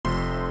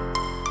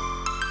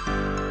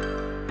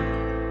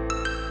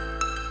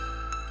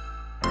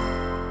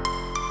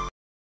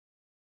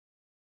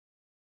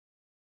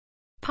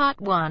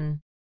Part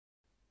 1.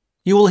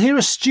 You will hear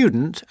a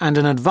student and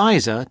an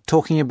advisor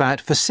talking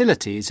about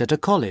facilities at a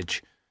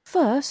college.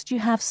 First, you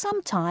have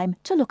some time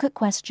to look at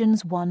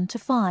questions 1 to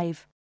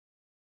 5.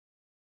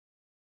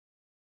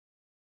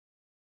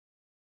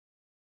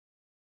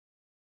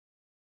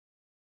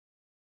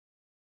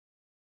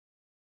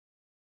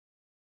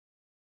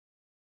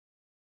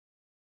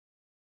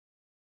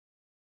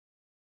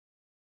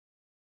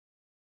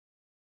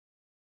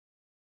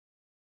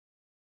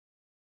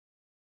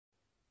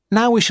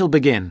 Now we shall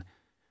begin.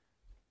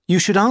 You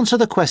should answer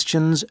the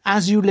questions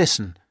as you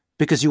listen,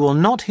 because you will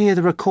not hear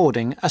the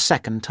recording a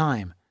second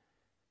time.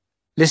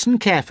 Listen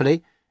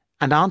carefully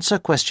and answer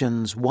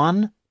questions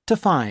 1 to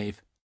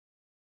 5.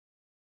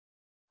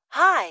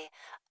 Hi,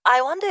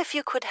 I wonder if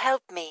you could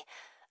help me.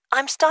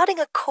 I'm starting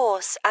a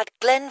course at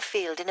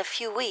Glenfield in a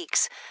few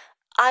weeks.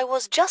 I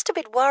was just a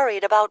bit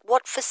worried about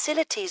what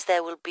facilities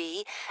there will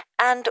be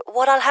and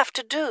what I'll have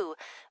to do.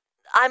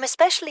 I'm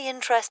especially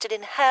interested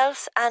in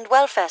health and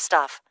welfare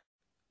stuff.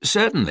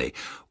 Certainly.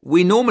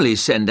 We normally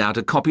send out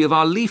a copy of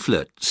our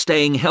leaflet,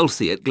 Staying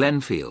Healthy at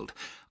Glenfield.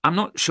 I'm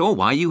not sure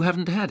why you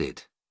haven't had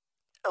it.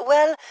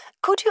 Well,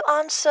 could you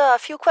answer a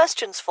few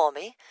questions for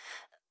me?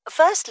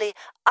 Firstly,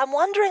 I'm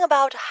wondering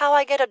about how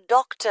I get a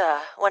doctor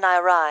when I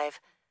arrive.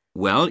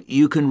 Well,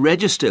 you can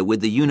register with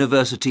the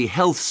University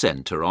Health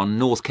Centre on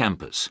North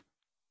Campus.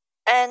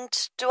 And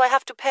do I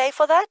have to pay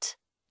for that?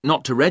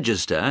 Not to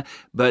register,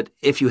 but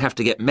if you have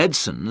to get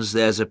medicines,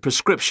 there's a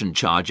prescription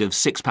charge of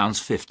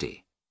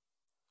 £6.50.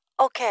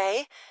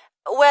 Okay.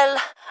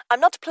 Well, I'm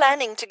not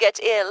planning to get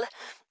ill.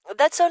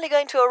 That's only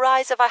going to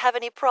arise if I have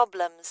any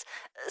problems.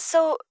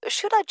 So,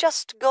 should I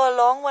just go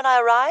along when I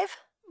arrive?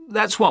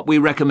 That's what we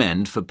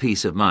recommend for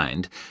peace of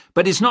mind,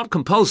 but it's not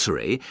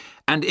compulsory,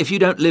 and if you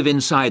don't live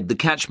inside the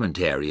catchment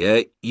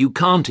area, you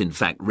can't in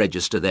fact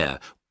register there.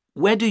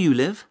 Where do you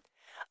live?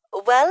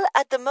 Well,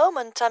 at the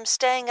moment I'm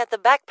staying at the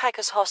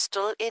Backpackers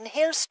Hostel in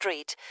Hill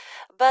Street,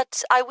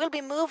 but I will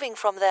be moving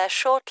from there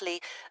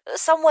shortly,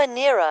 somewhere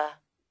nearer.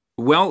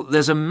 Well,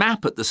 there's a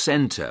map at the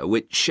centre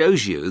which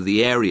shows you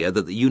the area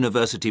that the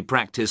university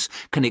practice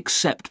can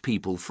accept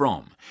people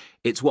from.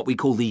 It's what we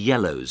call the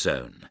yellow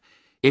zone.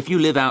 If you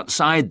live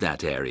outside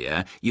that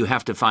area, you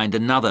have to find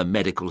another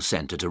medical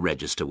centre to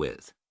register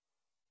with.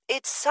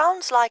 It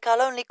sounds like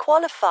I'll only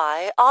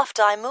qualify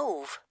after I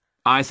move.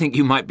 I think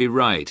you might be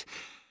right.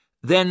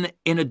 Then,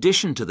 in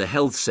addition to the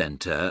health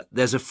centre,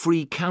 there's a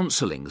free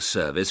counselling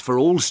service for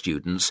all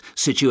students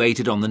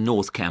situated on the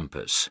North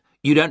Campus.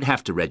 You don't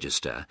have to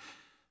register.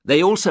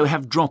 They also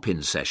have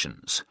drop-in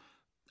sessions.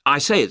 I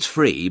say it's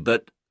free,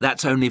 but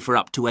that's only for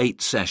up to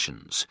 8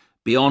 sessions.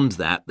 Beyond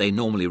that, they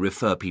normally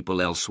refer people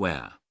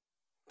elsewhere.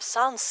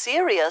 Sounds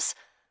serious.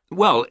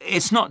 Well,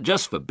 it's not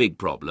just for big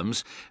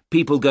problems.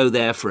 People go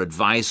there for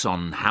advice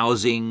on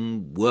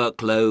housing,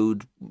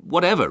 workload,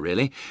 whatever,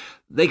 really.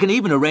 They can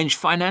even arrange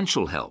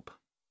financial help.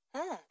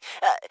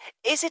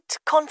 Is it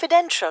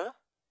confidential?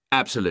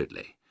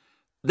 Absolutely.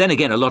 Then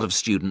again, a lot of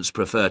students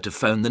prefer to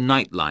phone the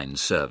Nightline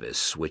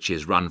service, which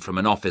is run from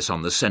an office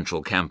on the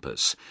central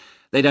campus.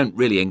 They don't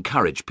really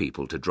encourage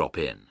people to drop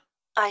in.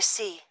 I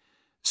see.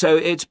 So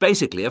it's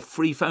basically a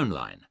free phone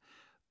line.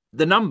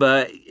 The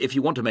number, if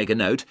you want to make a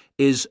note,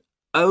 is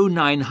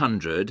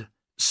 0900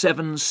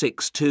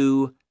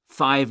 762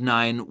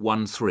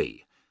 5913.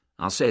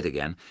 I'll say it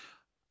again.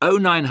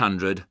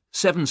 0900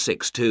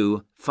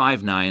 762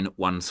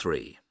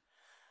 5913.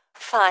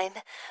 Fine.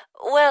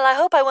 Well, I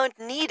hope I won't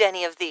need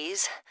any of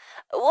these.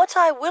 What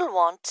I will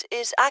want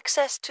is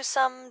access to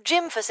some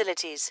gym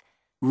facilities.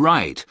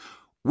 Right.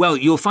 Well,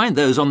 you'll find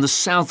those on the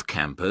South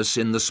Campus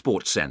in the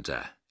Sports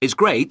Centre. It's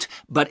great,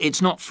 but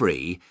it's not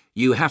free.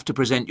 You have to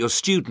present your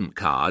student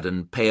card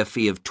and pay a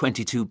fee of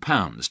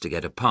 £22 to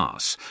get a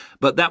pass.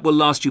 But that will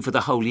last you for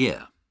the whole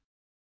year.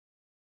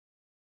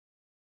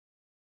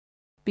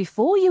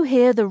 Before you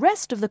hear the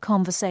rest of the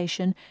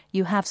conversation,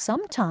 you have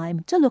some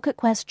time to look at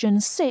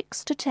questions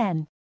 6 to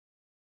 10.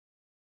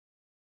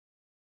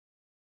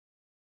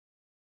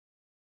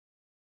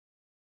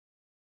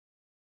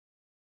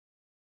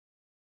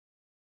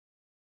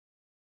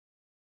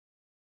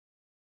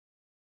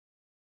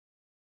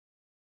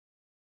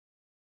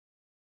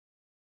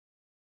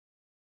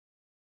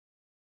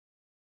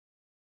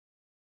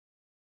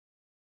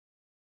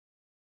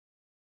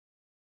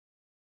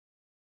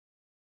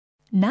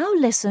 Now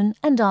listen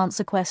and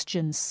answer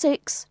questions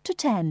 6 to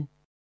 10.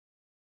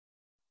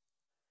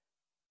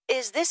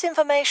 Is this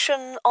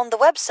information on the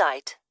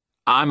website?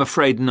 I'm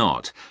afraid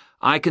not.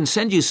 I can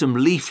send you some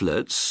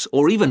leaflets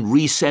or even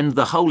resend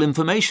the whole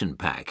information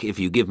pack if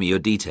you give me your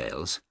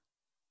details.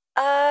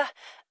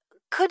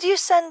 Could you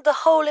send the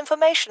whole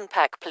information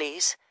pack,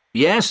 please?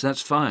 Yes,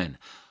 that's fine.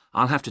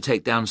 I'll have to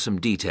take down some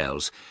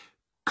details.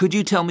 Could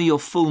you tell me your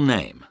full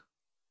name?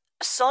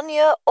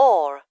 Sonia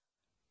Orr.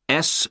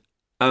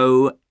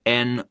 S-O-N-Y...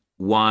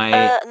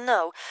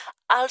 No,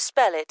 I'll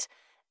spell it.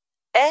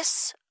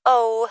 S-O-N-I-A.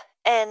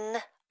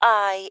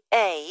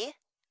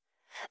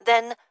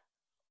 Then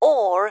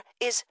Orr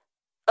is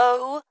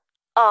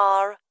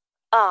O-R-R.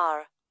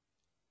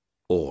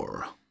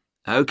 Orr.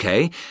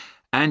 OK.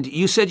 And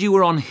you said you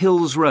were on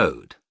Hills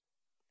Road?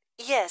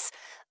 Yes,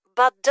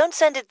 but don't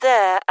send it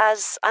there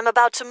as I'm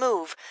about to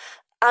move.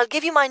 I'll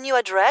give you my new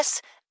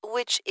address,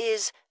 which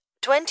is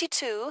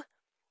 22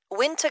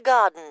 Winter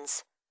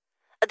Gardens.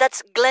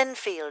 That's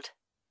Glenfield.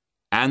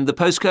 And the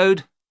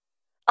postcode?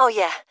 Oh,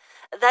 yeah.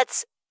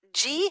 That's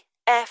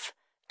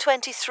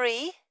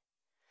GF23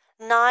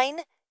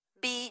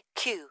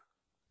 9BQ.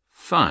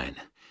 Fine.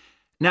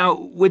 Now,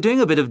 we're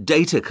doing a bit of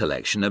data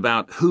collection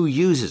about who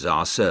uses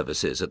our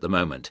services at the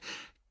moment.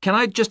 Can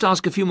I just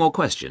ask a few more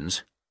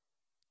questions?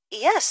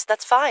 Yes,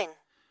 that's fine.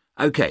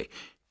 OK.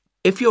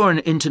 If you're an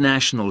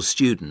international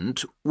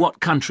student, what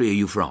country are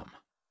you from?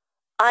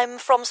 I'm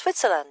from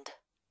Switzerland.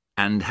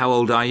 And how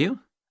old are you?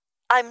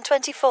 I'm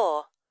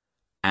 24.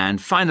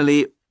 And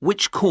finally,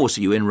 which course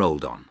are you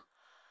enrolled on?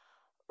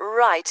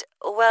 Right.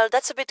 Well,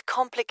 that's a bit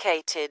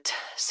complicated,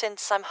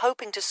 since I'm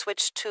hoping to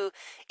switch to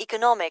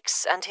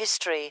economics and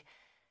history.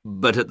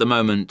 But at the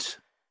moment...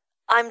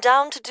 I'm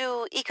down to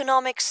do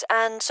economics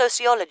and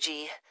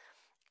sociology.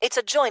 It's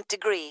a joint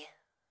degree.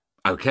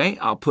 OK,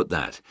 I'll put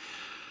that.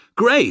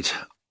 Great.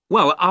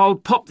 Well, I'll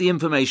pop the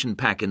information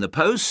pack in the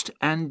post,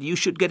 and you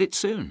should get it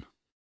soon.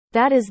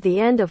 That is the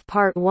end of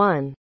part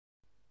 1.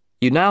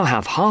 You now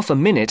have half a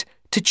minute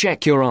to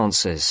check your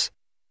answers.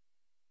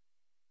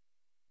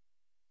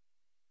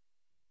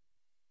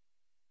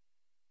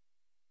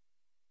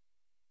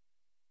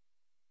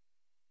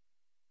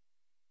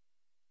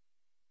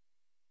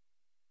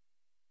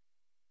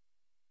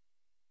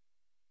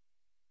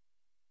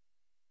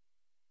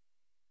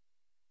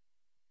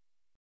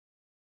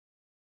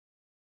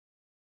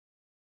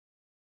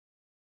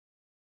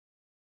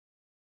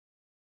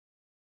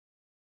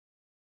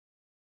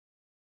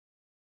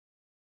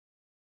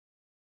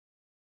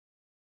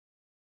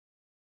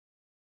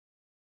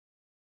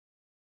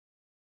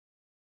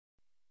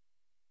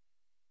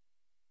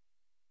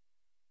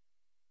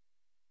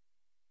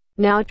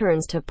 Now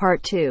turns to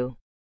part 2.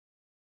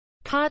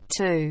 Part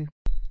 2.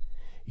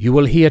 You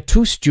will hear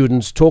two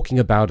students talking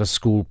about a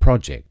school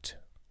project.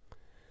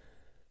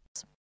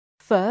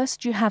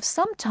 First, you have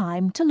some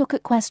time to look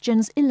at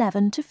questions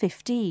 11 to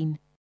 15.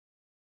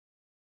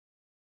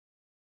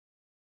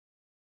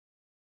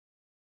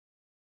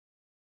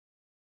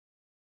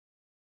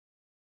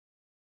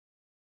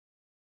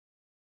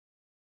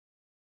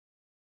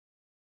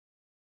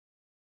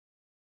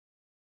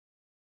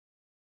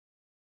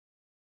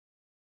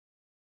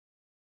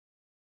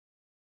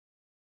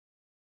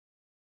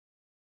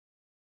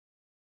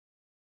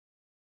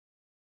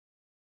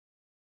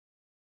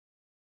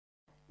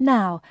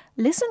 Now,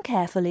 listen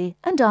carefully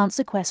and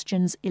answer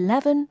questions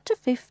 11 to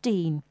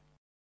 15.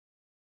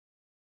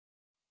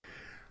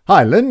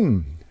 Hi,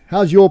 Lynn.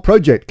 How's your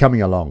project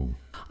coming along?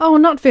 Oh,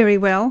 not very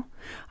well.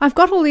 I've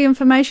got all the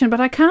information,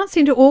 but I can't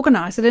seem to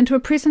organise it into a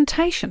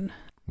presentation.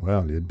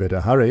 Well, you'd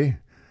better hurry.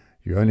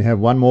 You only have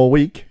one more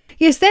week.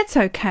 Yes, that's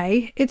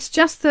okay. It's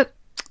just that...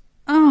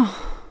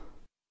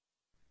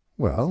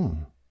 Well,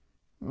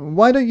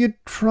 why don't you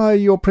try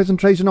your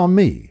presentation on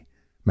me?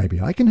 Maybe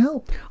I can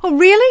help. Oh,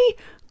 really?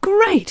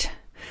 Great!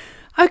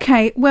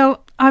 OK,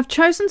 well, I've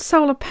chosen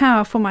solar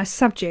power for my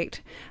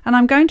subject, and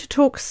I'm going to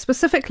talk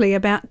specifically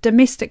about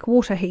domestic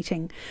water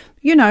heating.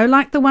 You know,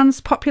 like the ones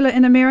popular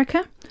in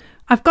America.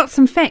 I've got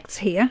some facts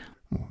here.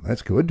 Oh,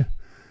 that's good.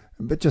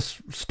 But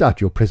just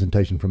start your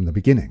presentation from the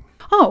beginning.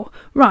 Oh,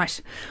 right.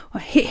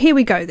 Well, here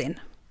we go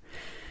then.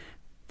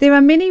 There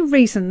are many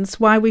reasons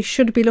why we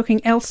should be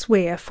looking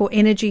elsewhere for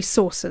energy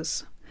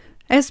sources.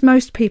 As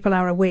most people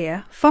are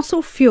aware,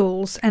 fossil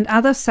fuels and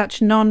other such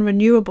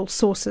non-renewable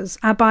sources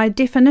are by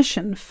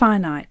definition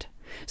finite,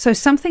 so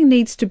something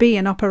needs to be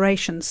in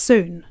operation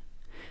soon.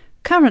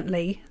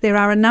 Currently, there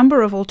are a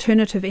number of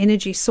alternative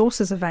energy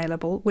sources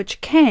available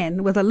which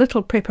can, with a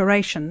little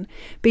preparation,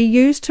 be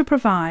used to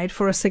provide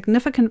for a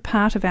significant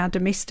part of our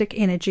domestic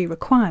energy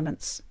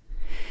requirements.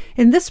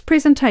 In this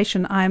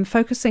presentation, I am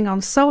focusing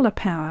on solar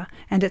power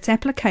and its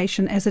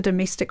application as a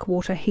domestic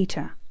water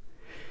heater.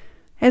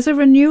 As a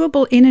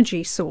renewable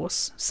energy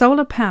source,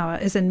 solar power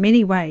is in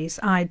many ways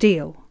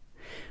ideal.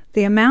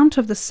 The amount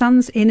of the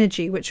sun's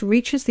energy which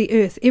reaches the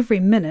Earth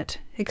every minute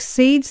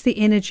exceeds the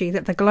energy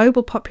that the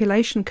global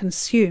population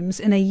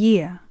consumes in a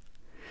year.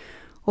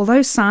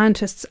 Although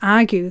scientists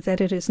argue that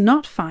it is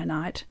not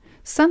finite,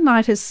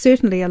 sunlight is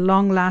certainly a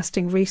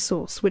long-lasting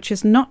resource which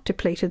is not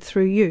depleted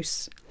through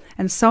use,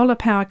 and solar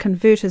power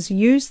converters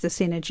use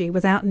this energy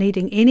without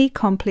needing any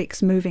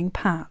complex moving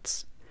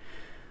parts.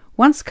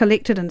 Once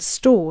collected and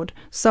stored,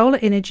 solar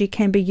energy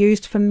can be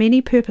used for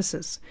many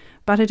purposes,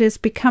 but it is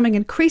becoming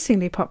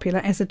increasingly popular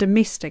as a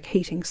domestic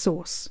heating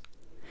source.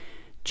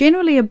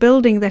 Generally, a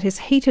building that is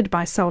heated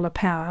by solar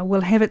power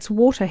will have its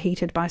water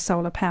heated by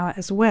solar power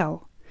as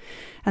well,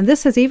 and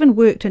this has even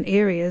worked in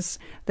areas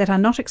that are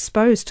not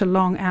exposed to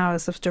long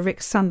hours of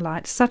direct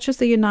sunlight, such as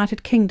the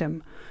United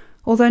Kingdom,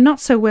 although not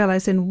so well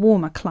as in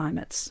warmer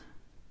climates.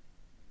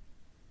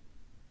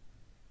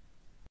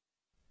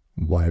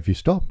 Why have you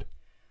stopped?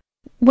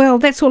 Well,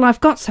 that's all I've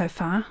got so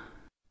far.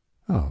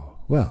 Oh,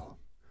 well.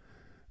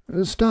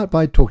 Start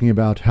by talking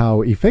about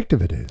how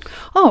effective it is.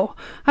 Oh,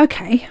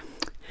 OK.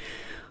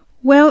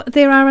 Well,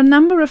 there are a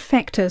number of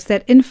factors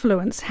that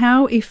influence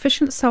how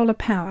efficient solar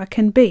power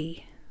can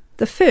be.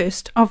 The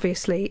first,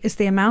 obviously, is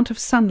the amount of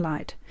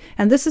sunlight,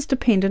 and this is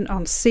dependent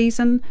on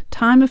season,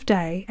 time of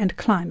day and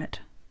climate.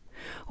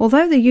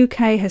 Although the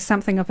UK has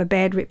something of a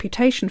bad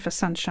reputation for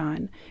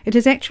sunshine, it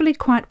is actually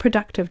quite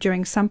productive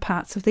during some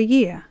parts of the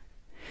year.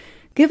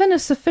 Given a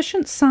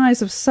sufficient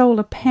size of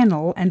solar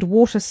panel and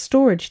water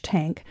storage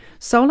tank,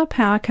 solar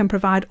power can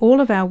provide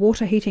all of our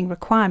water heating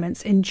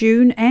requirements in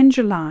June and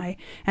July,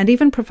 and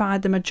even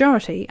provide the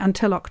majority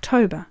until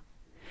October.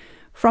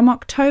 From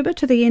October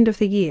to the end of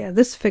the year,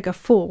 this figure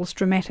falls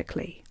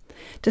dramatically.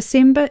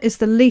 December is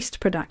the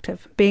least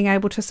productive, being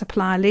able to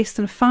supply less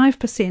than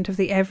 5% of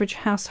the average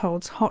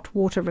household's hot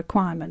water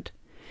requirement.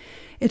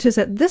 It is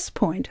at this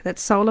point that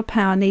solar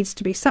power needs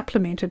to be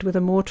supplemented with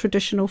a more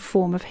traditional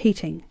form of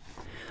heating.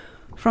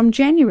 From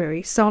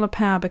January, solar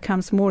power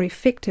becomes more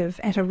effective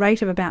at a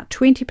rate of about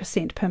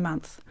 20% per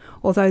month,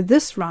 although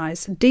this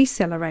rise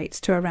decelerates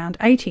to around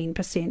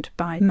 18%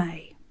 by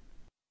May.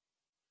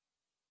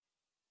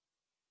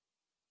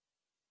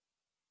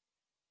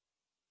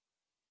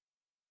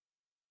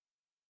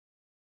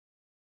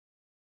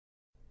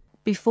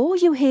 Before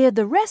you hear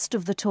the rest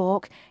of the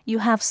talk, you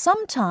have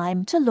some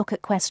time to look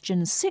at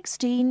questions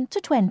 16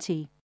 to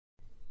 20.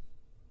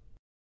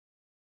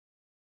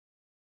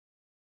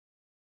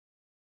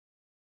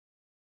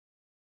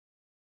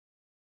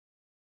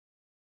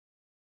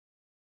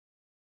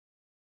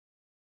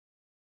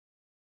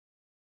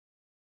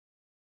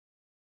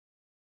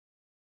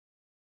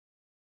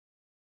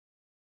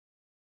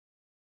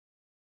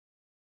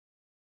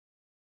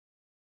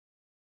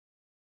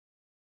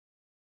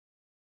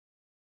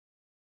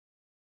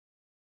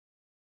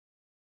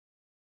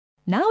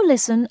 Now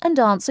listen and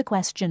answer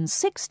questions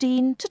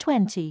 16 to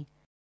 20.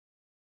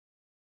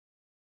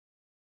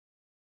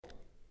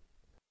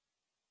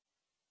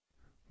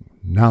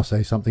 Now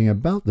say something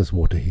about this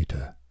water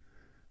heater.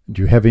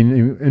 Do you have any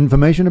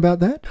information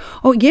about that?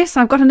 Oh yes,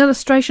 I've got an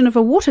illustration of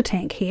a water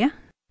tank here.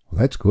 Well,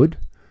 that's good,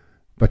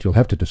 but you'll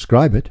have to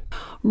describe it.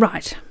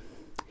 Right.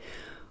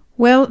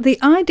 Well, the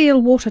ideal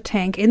water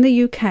tank in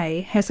the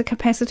UK has a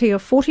capacity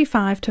of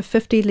 45 to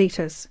 50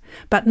 litres,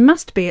 but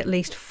must be at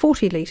least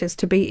 40 litres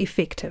to be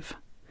effective.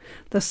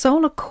 The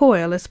solar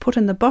coil is put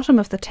in the bottom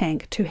of the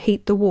tank to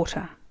heat the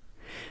water.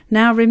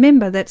 Now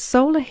remember that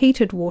solar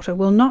heated water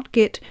will not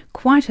get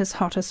quite as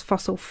hot as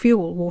fossil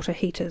fuel water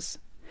heaters.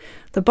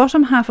 The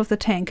bottom half of the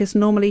tank is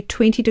normally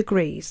 20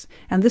 degrees,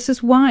 and this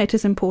is why it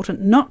is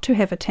important not to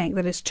have a tank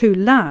that is too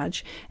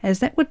large, as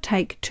that would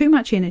take too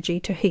much energy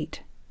to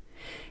heat.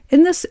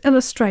 In this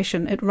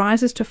illustration, it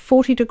rises to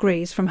 40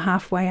 degrees from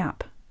halfway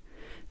up.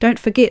 Don't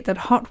forget that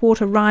hot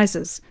water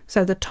rises,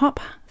 so the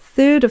top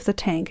third of the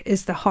tank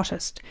is the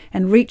hottest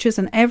and reaches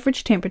an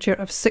average temperature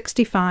of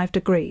 65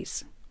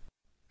 degrees.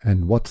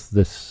 And what's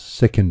this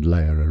second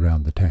layer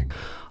around the tank?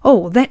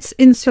 Oh, that's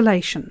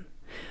insulation.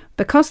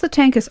 Because the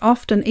tank is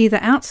often either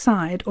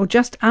outside or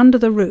just under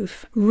the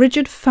roof,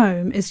 rigid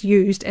foam is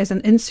used as an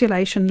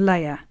insulation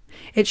layer.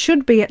 It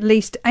should be at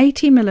least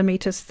 80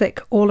 millimetres thick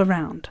all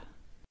around.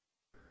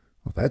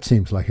 Well, that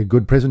seems like a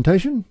good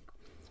presentation.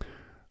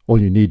 All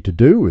you need to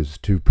do is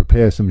to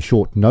prepare some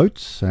short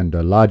notes and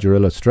a larger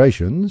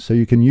illustration so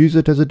you can use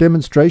it as a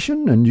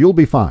demonstration and you'll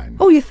be fine.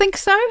 Oh, you think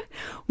so?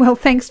 Well,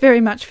 thanks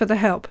very much for the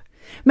help.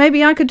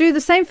 Maybe I could do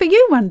the same for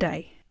you one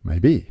day.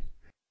 Maybe.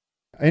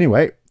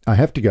 Anyway, I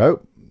have to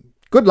go.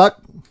 Good luck.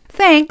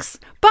 Thanks.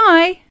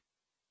 Bye.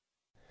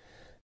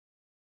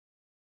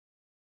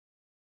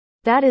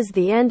 That is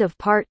the end of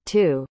part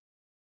 2.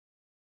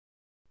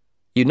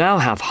 You now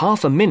have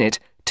half a minute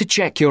to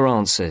check your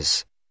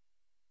answers.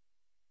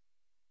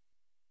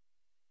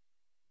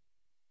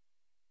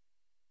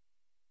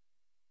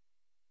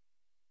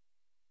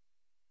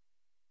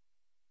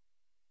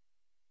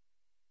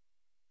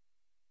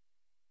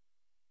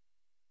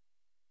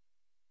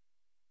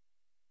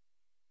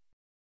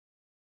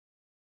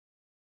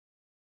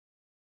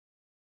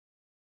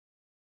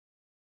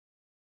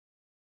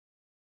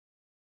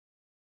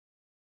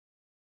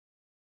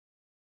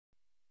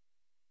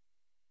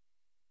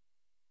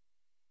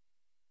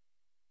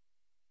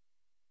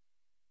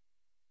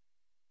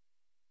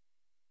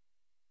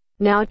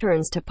 Now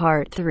turns to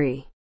part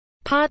 3.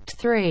 Part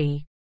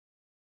 3.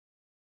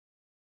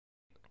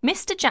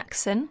 Mr.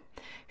 Jackson,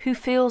 who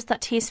feels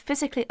that he is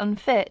physically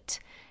unfit,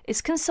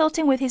 is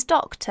consulting with his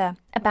doctor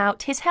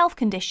about his health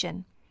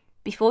condition.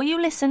 Before you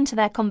listen to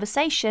their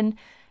conversation,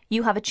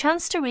 you have a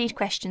chance to read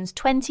questions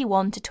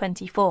 21 to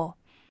 24.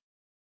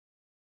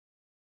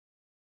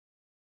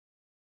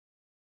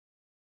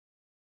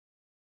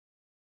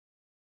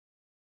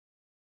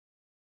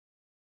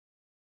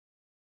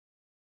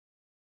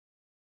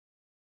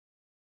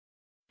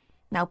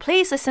 Now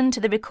please listen to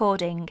the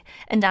recording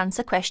and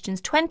answer questions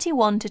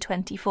 21 to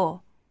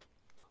 24.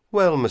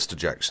 Well, Mr.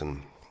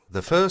 Jackson,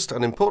 the first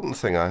and important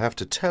thing I have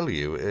to tell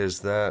you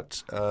is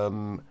that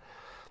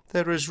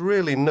there is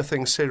really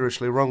nothing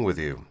seriously wrong with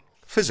you.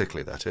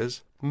 Physically, that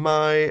is.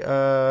 My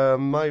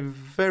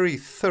very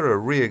thorough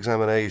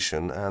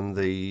re-examination and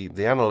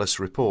the analyst's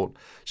report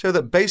show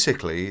that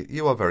basically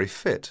you are very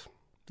fit.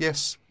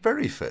 Yes,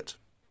 very fit.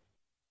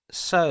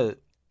 So,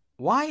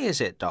 why is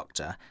it,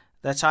 Doctor,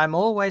 that I'm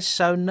always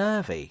so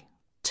nervy,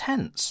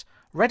 tense,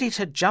 ready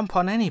to jump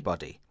on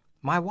anybody?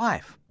 My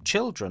wife,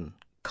 children,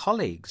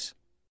 colleagues.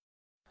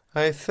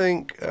 I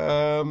think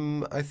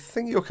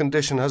your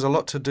condition has a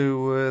lot to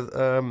do with,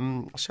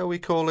 shall we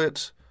call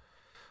it,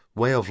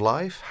 way of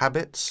life,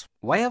 habits?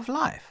 Way of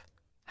life?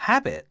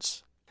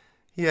 Habits?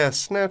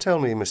 Yes. Now tell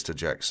me, Mr.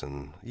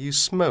 Jackson, you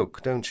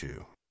smoke, don't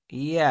you?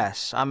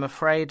 Yes, I'm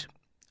afraid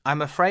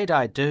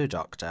I do,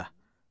 Doctor.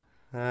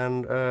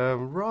 And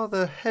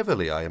rather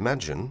heavily, I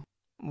imagine.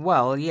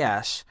 Well,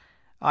 yes.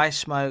 I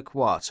smoke,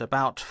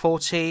 about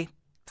 40,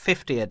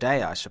 50 a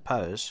day, I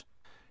suppose.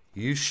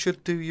 You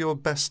should do your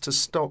best to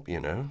stop, you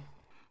know.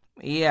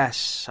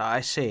 Yes,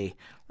 I see.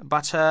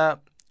 But,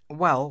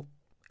 well,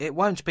 it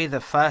won't be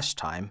the first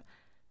time.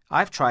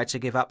 I've tried to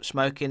give up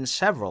smoking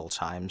several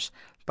times,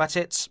 but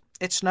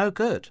it's no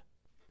good.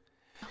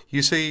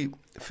 You see,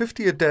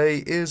 50 a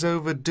day is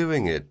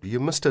overdoing it, you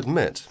must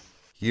admit.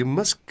 You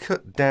must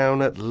cut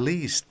down at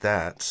least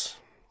that.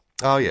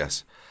 Ah,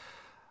 yes.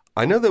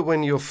 I know that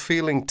when you're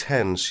feeling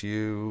tense,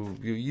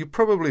 you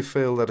probably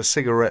feel that a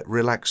cigarette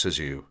relaxes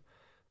you.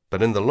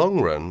 But in the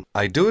long run,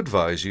 I do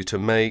advise you to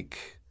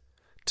make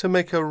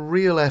a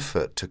real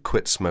effort to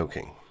quit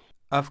smoking.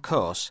 Of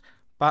course,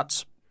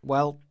 but,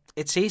 well,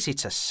 it's easy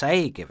to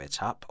say give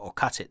it up or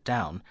cut it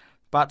down,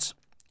 but,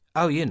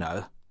 oh, you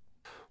know.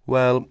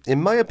 Well,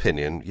 in my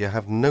opinion, you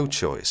have no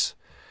choice.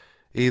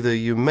 Either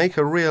you make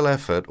a real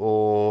effort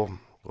or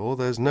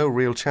there's no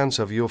real chance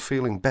of your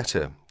feeling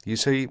better. You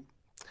see,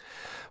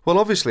 well,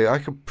 obviously I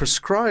could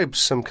prescribe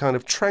some kind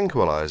of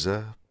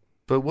tranquilizer,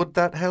 but would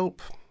that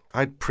help?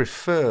 I'd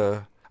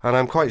prefer, and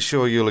I'm quite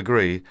sure you'll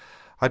agree,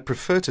 I'd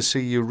prefer to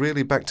see you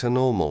really back to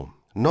normal,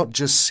 not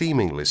just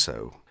seemingly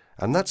so.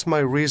 And that's my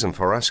reason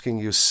for asking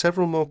you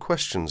several more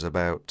questions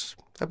about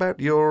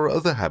your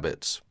other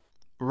habits.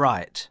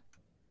 Right.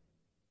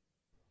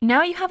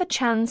 Now you have a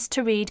chance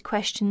to read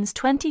questions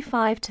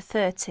 25 to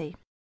 30.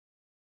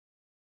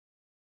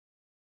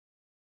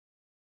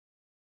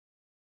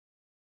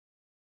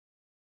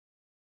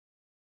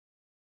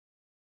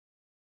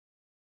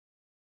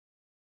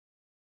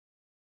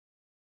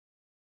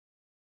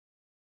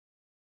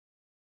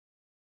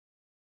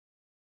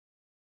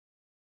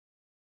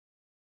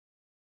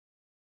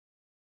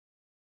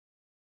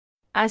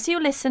 As you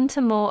listen to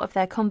more of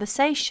their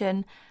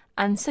conversation,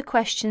 answer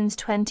questions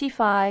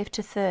 25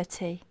 to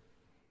 30.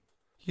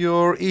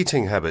 Your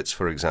eating habits,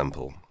 for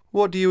example.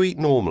 What do you eat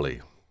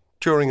normally,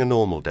 during a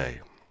normal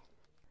day?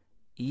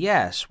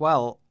 Yes,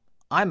 well,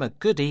 I'm a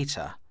good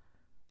eater.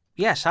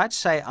 Yes, I'd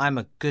say I'm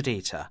a good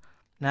eater.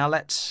 Now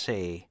let's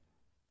see.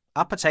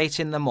 Up at 8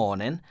 in the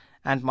morning,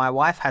 and my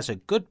wife has a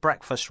good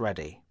breakfast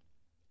ready.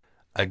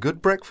 A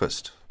good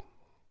breakfast?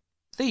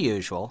 The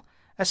usual.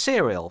 A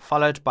cereal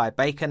followed by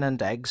bacon and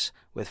eggs,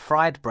 with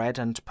fried bread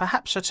and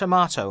perhaps a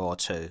tomato or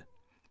two.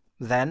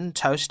 Then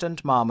toast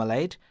and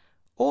marmalade,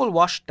 all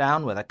washed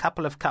down with a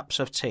couple of cups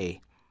of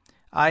tea.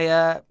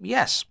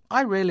 Yes,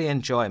 I really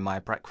enjoy my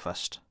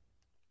breakfast.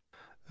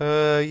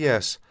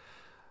 Yes,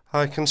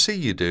 I can see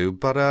you do,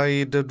 but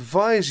I'd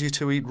advise you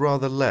to eat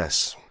rather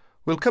less.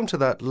 We'll come to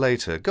that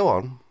later. Go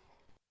on.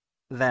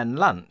 Then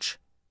lunch.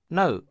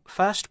 No,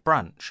 first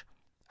brunch.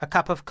 A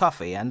cup of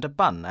coffee and a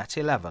bun at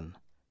 11.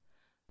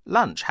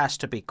 Lunch has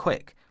to be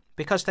quick,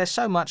 because there's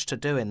so much to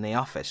do in the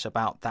office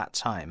about that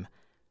time,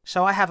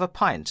 so I have a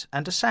pint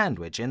and a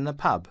sandwich in the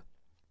pub.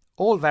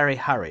 All very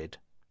hurried.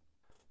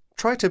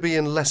 Try to be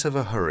in less of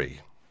a hurry.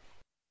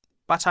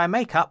 But I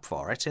make up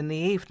for it in the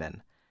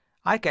evening.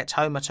 I get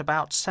home at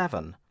about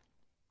 7.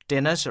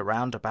 Dinner's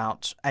around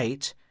about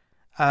 8.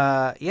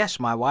 Yes,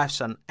 my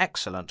wife's an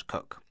excellent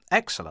cook.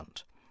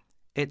 Excellent.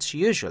 It's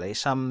usually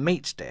some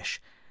meat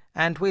dish,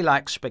 and we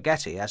like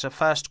spaghetti as a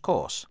first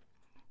course.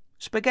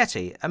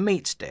 Spaghetti, a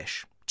meat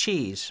dish,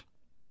 cheese,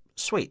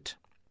 sweet.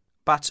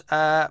 But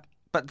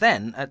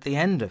then, at the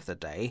end of the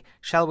day,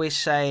 shall we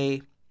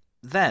say,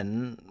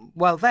 then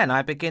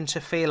I begin to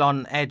feel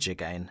on edge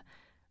again.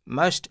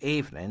 Most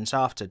evenings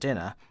after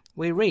dinner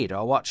we read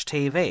or watch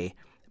TV,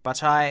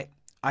 but I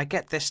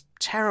get this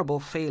terrible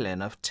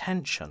feeling of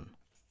tension.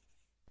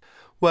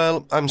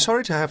 Well, I'm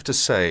sorry to have to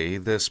say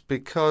this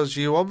because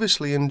you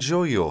obviously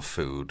enjoy your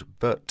food,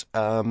 but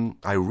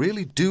I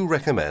really do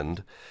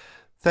recommend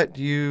that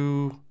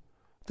you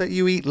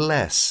eat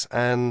less,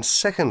 and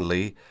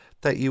secondly,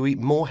 that you eat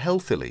more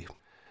healthily.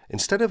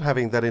 Instead of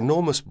having that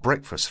enormous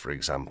breakfast, for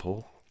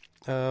example,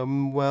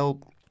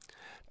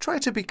 try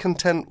to be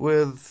content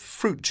with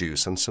fruit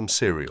juice and some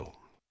cereal.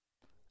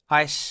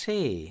 I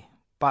see,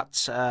 but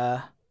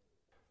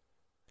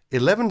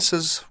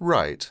 11's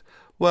right.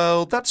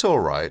 Well, that's all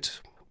right,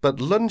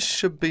 but lunch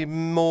should be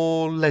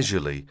more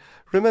leisurely.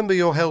 Remember,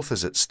 your health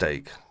is at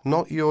stake,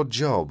 not your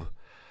job.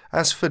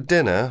 As for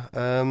dinner,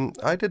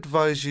 I'd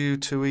advise you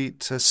to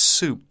eat a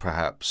soup,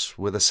 perhaps,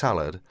 with a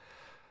salad.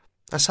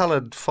 A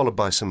salad followed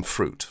by some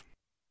fruit.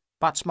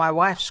 But my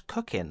wife's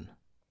cooking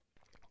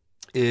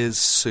is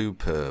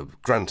superb,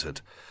 granted.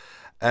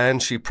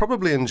 And she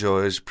probably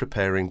enjoys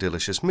preparing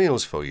delicious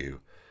meals for you.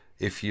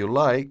 If you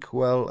like,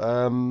 well,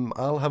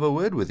 I'll have a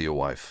word with your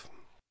wife.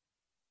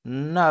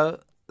 No,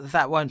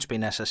 that won't be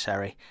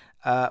necessary.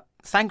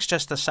 Thanks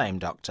just the same,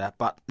 Doctor,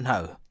 but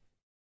no.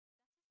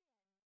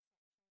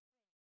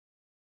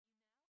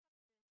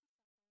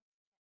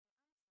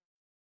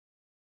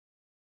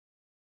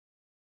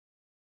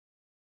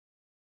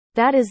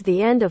 That is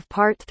the end of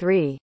part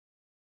 3.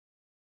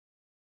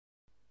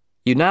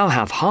 You now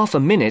have half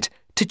a minute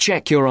to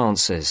check your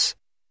answers.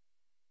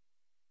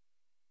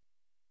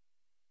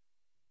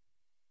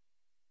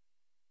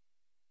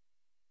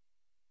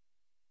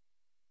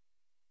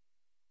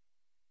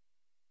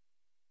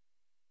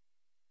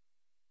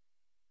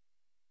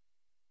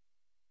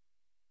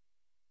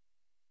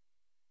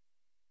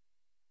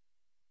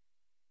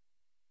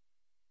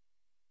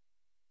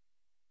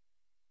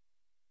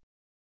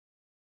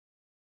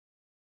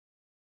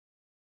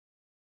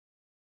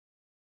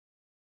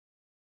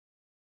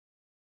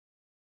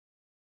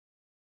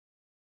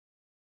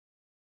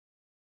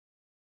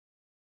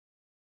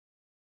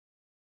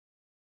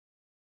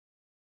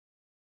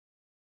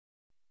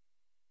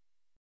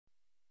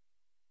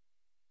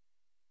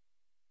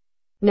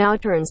 Now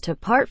turns to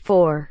part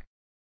 4.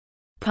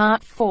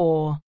 Part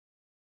 4.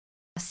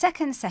 A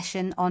second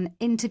session on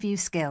interview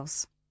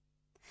skills.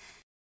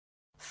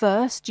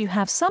 First, you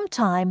have some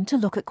time to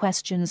look at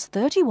questions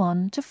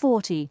 31 to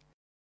 40.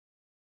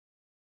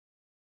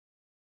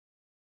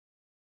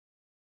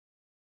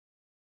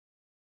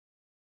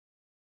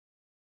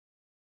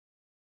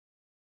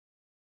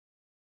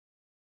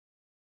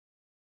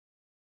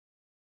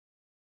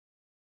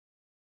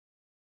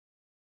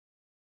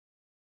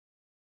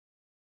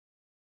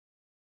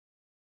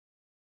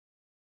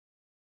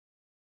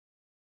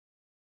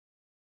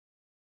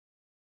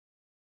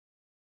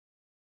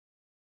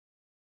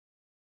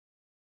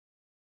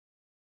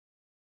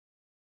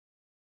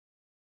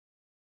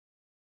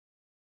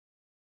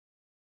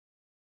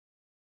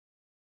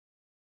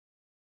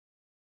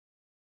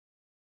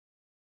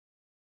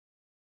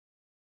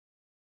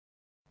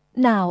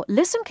 Now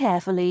listen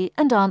carefully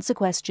and answer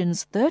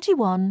questions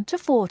 31 to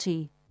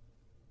 40.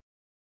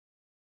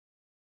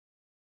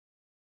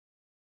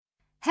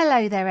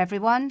 Hello there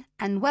everyone,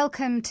 and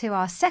welcome to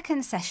our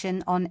second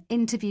session on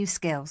interview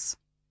skills.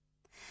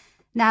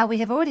 Now we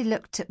have already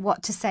looked at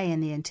what to say in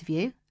the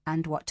interview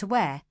and what to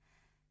wear.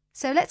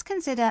 So let's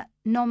consider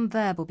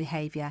non-verbal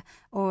behaviour,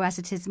 or as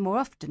it is more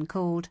often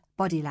called,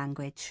 body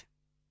language.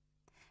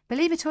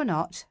 Believe it or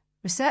not,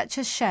 research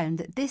has shown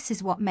that this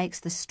is what makes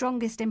the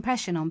strongest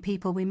impression on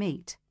people we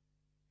meet.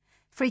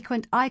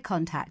 Frequent eye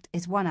contact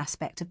is one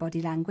aspect of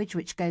body language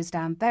which goes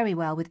down very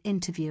well with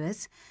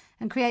interviewers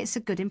and creates a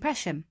good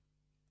impression.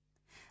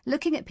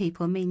 Looking at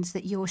people means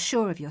that you're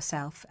sure of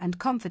yourself and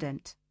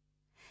confident.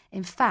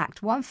 In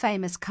fact, one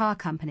famous car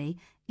company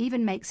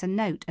even makes a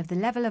note of the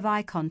level of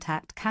eye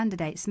contact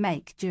candidates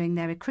make during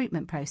their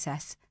recruitment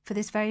process for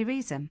this very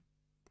reason.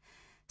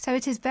 So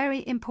it is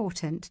very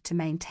important to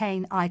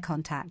maintain eye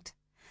contact.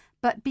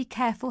 But be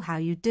careful how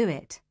you do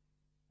it.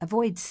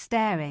 Avoid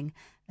staring,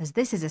 as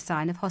this is a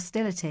sign of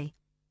hostility.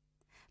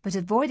 But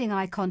avoiding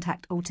eye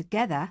contact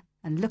altogether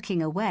and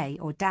looking away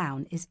or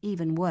down is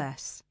even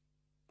worse.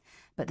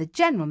 But the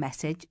general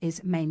message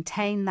is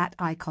maintain that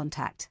eye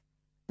contact.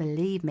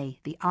 Believe me,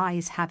 the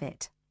eyes have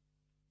it.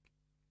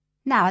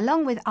 Now,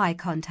 along with eye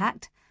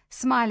contact,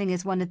 smiling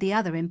is one of the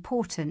other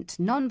important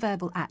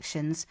non-verbal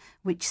actions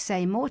which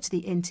say more to the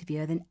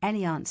interviewer than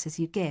any answers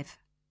you give.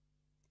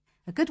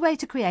 A good way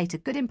to create a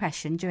good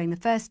impression during the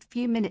first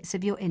few minutes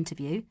of your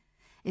interview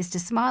is to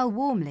smile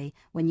warmly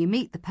when you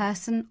meet the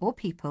person or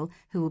people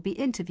who will be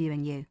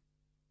interviewing you.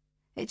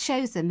 It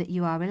shows them that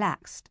you are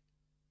relaxed.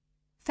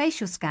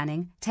 Facial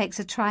scanning takes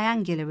a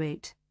triangular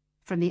route,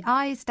 from the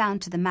eyes down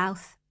to the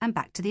mouth and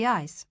back to the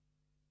eyes.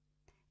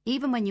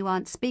 Even when you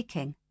aren't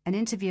speaking, an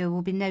interviewer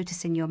will be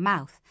noticing your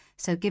mouth,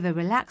 so give a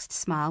relaxed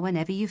smile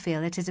whenever you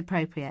feel it is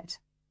appropriate.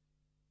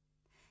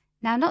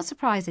 Now, not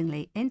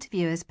surprisingly,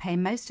 interviewers pay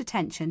most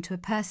attention to a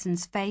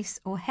person's face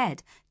or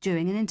head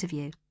during an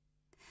interview,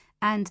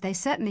 and they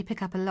certainly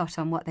pick up a lot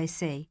on what they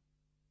see.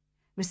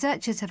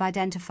 Researchers have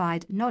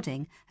identified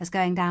nodding as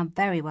going down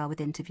very well with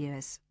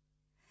interviewers.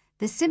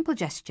 This simple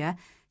gesture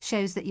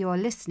shows that you are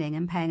listening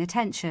and paying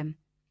attention.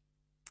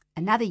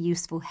 Another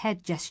useful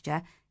head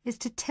gesture is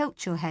to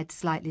tilt your head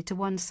slightly to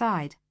one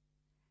side.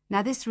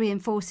 Now, this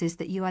reinforces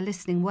that you are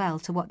listening well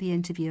to what the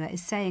interviewer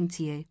is saying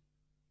to you.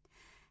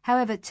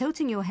 However,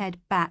 tilting your head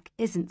back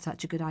isn't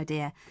such a good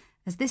idea,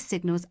 as this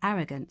signals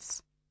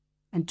arrogance.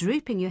 And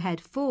drooping your head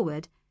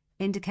forward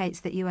indicates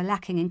that you are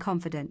lacking in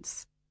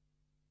confidence.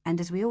 And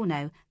as we all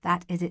know,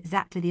 that is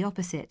exactly the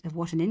opposite of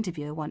what an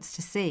interviewer wants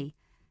to see.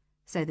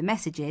 So the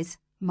message is,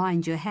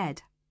 mind your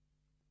head.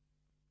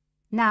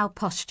 Now,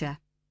 posture,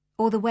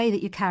 or the way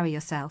that you carry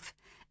yourself,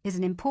 is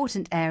an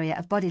important area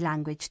of body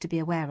language to be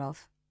aware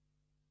of.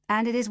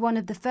 And it is one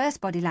of the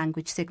first body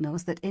language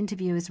signals that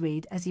interviewers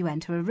read as you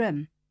enter a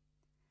room.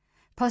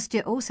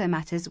 Posture also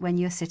matters when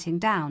you're sitting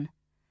down.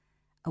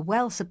 A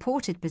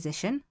well-supported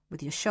position,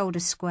 with your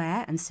shoulders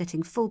square and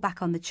sitting full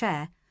back on the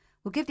chair,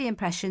 will give the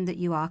impression that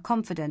you are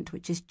confident,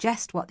 which is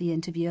just what the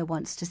interviewer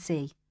wants to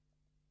see.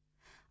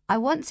 I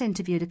once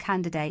interviewed a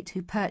candidate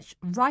who perched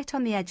right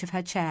on the edge of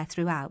her chair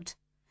throughout.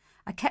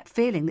 I kept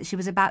feeling that she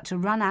was about to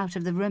run out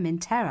of the room in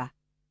terror.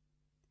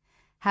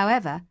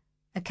 However,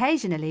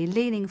 occasionally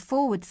leaning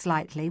forward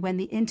slightly when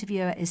the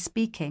interviewer is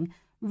speaking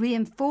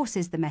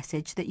reinforces the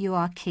message that you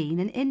are keen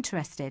and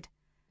interested,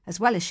 as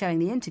well as showing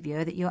the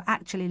interviewer that you're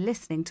actually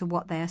listening to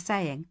what they are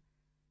saying.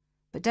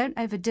 But don't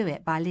overdo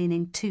it by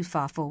leaning too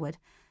far forward.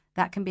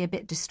 That can be a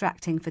bit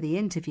distracting for the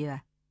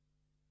interviewer.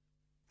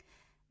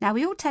 Now,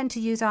 we all tend to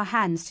use our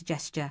hands to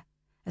gesture,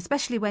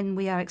 especially when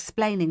we are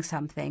explaining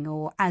something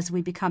or as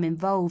we become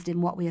involved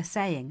in what we are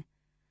saying.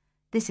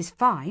 This is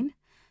fine.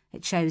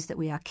 It shows that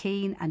we are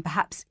keen and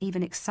perhaps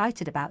even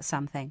excited about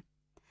something.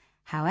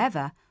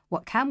 However,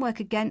 what can work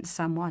against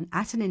someone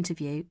at an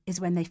interview is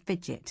when they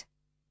fidget.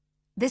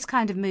 This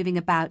kind of moving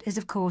about is,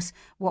 of course,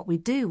 what we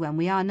do when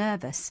we are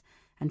nervous,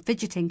 and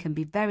fidgeting can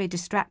be very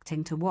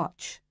distracting to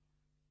watch.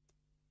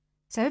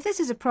 So if this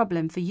is a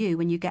problem for you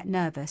when you get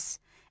nervous,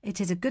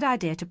 it is a good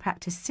idea to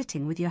practice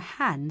sitting with your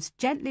hands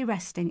gently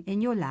resting in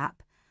your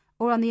lap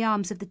or on the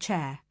arms of the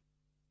chair.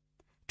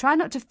 Try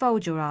not to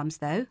fold your arms,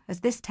 though, as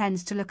this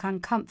tends to look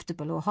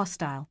uncomfortable or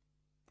hostile.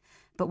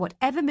 But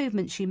whatever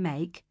movements you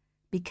make,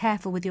 be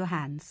careful with your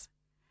hands.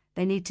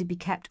 They need to be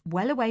kept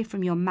well away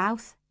from your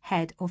mouth,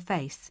 head or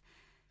face.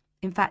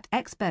 In fact,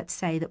 experts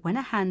say that when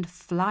a hand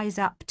flies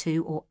up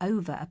to or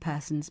over a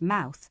person's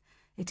mouth,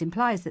 it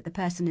implies that the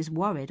person is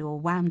worried or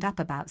wound up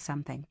about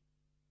something.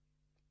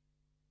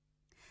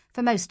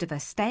 For most of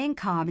us, staying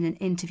calm in an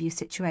interview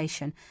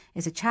situation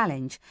is a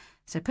challenge,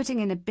 so putting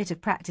in a bit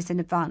of practice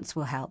in advance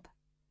will help.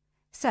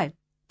 So,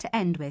 to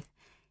end with,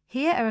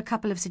 here are a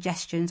couple of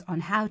suggestions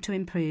on how to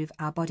improve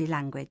our body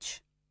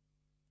language.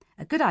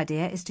 A good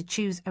idea is to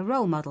choose a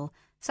role model,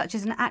 such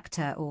as an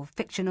actor or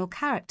fictional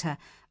character,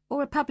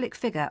 or a public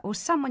figure or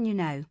someone you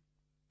know.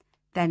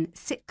 Then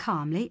sit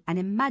calmly and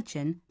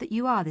imagine that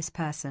you are this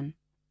person.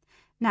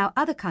 Now,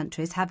 other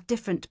countries have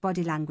different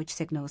body language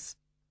signals.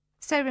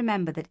 So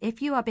remember that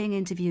if you are being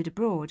interviewed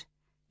abroad,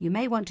 you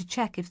may want to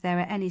check if there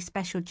are any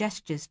special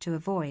gestures to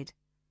avoid.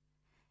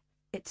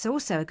 It's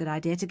also a good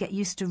idea to get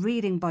used to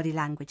reading body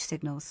language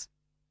signals.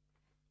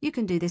 You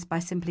can do this by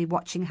simply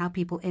watching how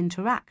people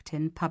interact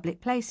in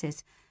public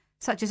places,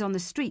 such as on the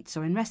streets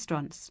or in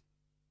restaurants.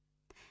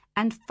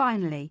 And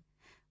finally,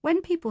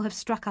 when people have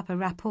struck up a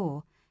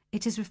rapport,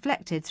 it is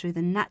reflected through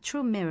the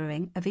natural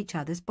mirroring of each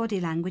other's body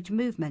language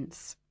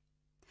movements.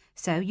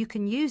 So you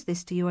can use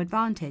this to your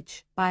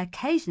advantage by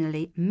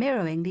occasionally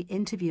mirroring the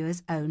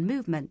interviewer's own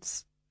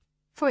movements.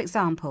 For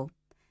example,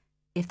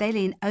 if they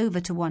lean over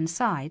to one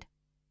side,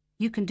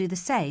 you can do the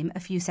same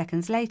a few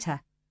seconds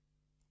later.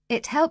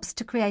 It helps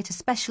to create a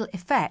special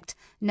effect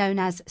known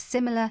as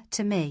similar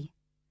to me.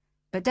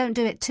 But don't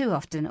do it too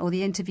often or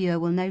the interviewer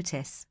will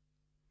notice.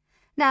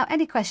 Now,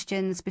 any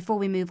questions before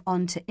we move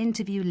on to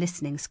interview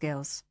listening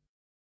skills?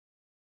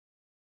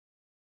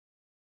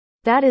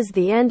 That is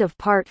the end of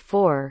part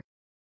 4.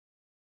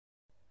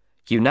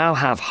 You now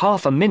have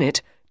half a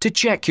minute to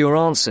check your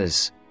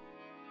answers.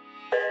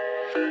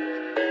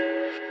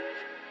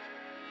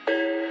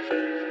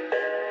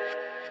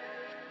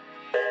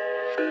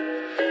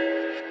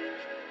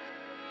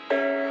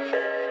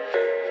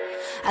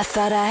 I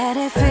thought I had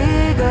it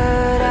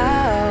figured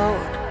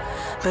out,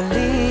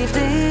 believed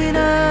in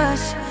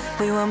us,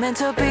 we were meant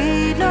to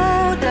be,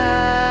 no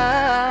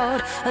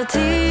doubt. A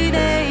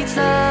teenage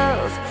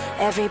love,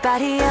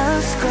 everybody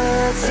else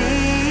could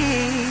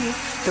see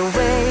the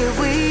way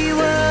we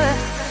were,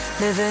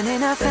 living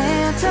in a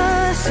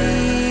fantasy.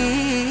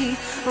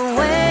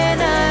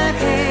 When I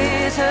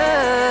kissed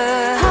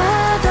her,